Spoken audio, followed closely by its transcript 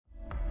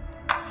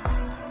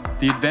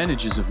The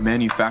advantages of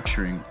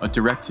manufacturing a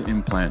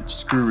direct-to-implant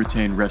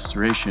screw-retain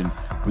restoration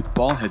with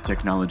ball head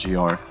technology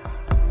are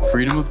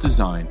freedom of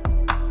design,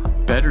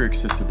 better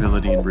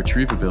accessibility and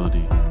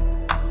retrievability,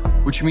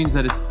 which means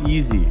that it's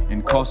easy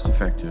and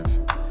cost-effective.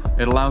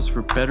 It allows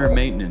for better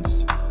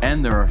maintenance,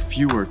 and there are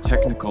fewer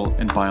technical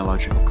and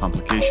biological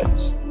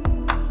complications.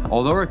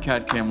 Although our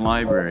CADCAM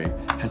library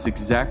has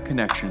exact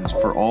connections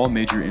for all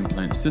major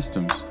implant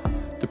systems,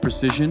 the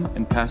precision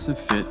and passive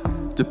fit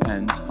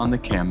depends on the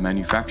CAM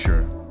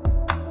manufacturer.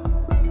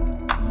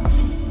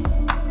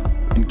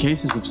 In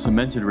cases of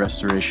cemented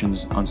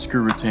restorations on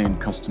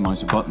screw-retained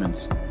customized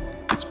abutments,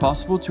 it's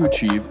possible to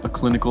achieve a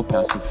clinical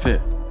passive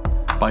fit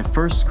by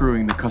first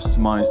screwing the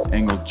customized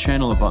angled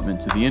channel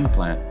abutment to the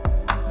implant,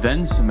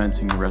 then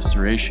cementing the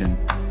restoration,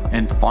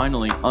 and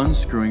finally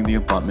unscrewing the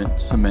abutment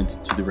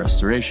cemented to the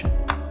restoration.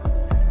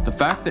 The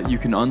fact that you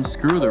can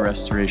unscrew the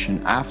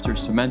restoration after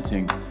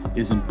cementing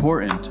is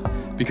important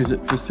because it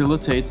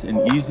facilitates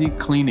an easy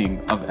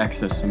cleaning of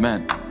excess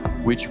cement,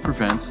 which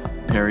prevents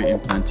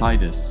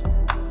peri-implantitis.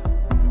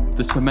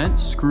 The cement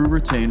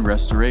screw-retain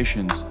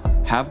restorations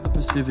have the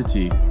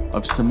passivity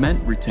of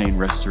cement-retain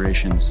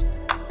restorations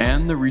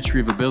and the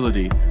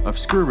retrievability of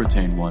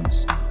screw-retain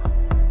ones.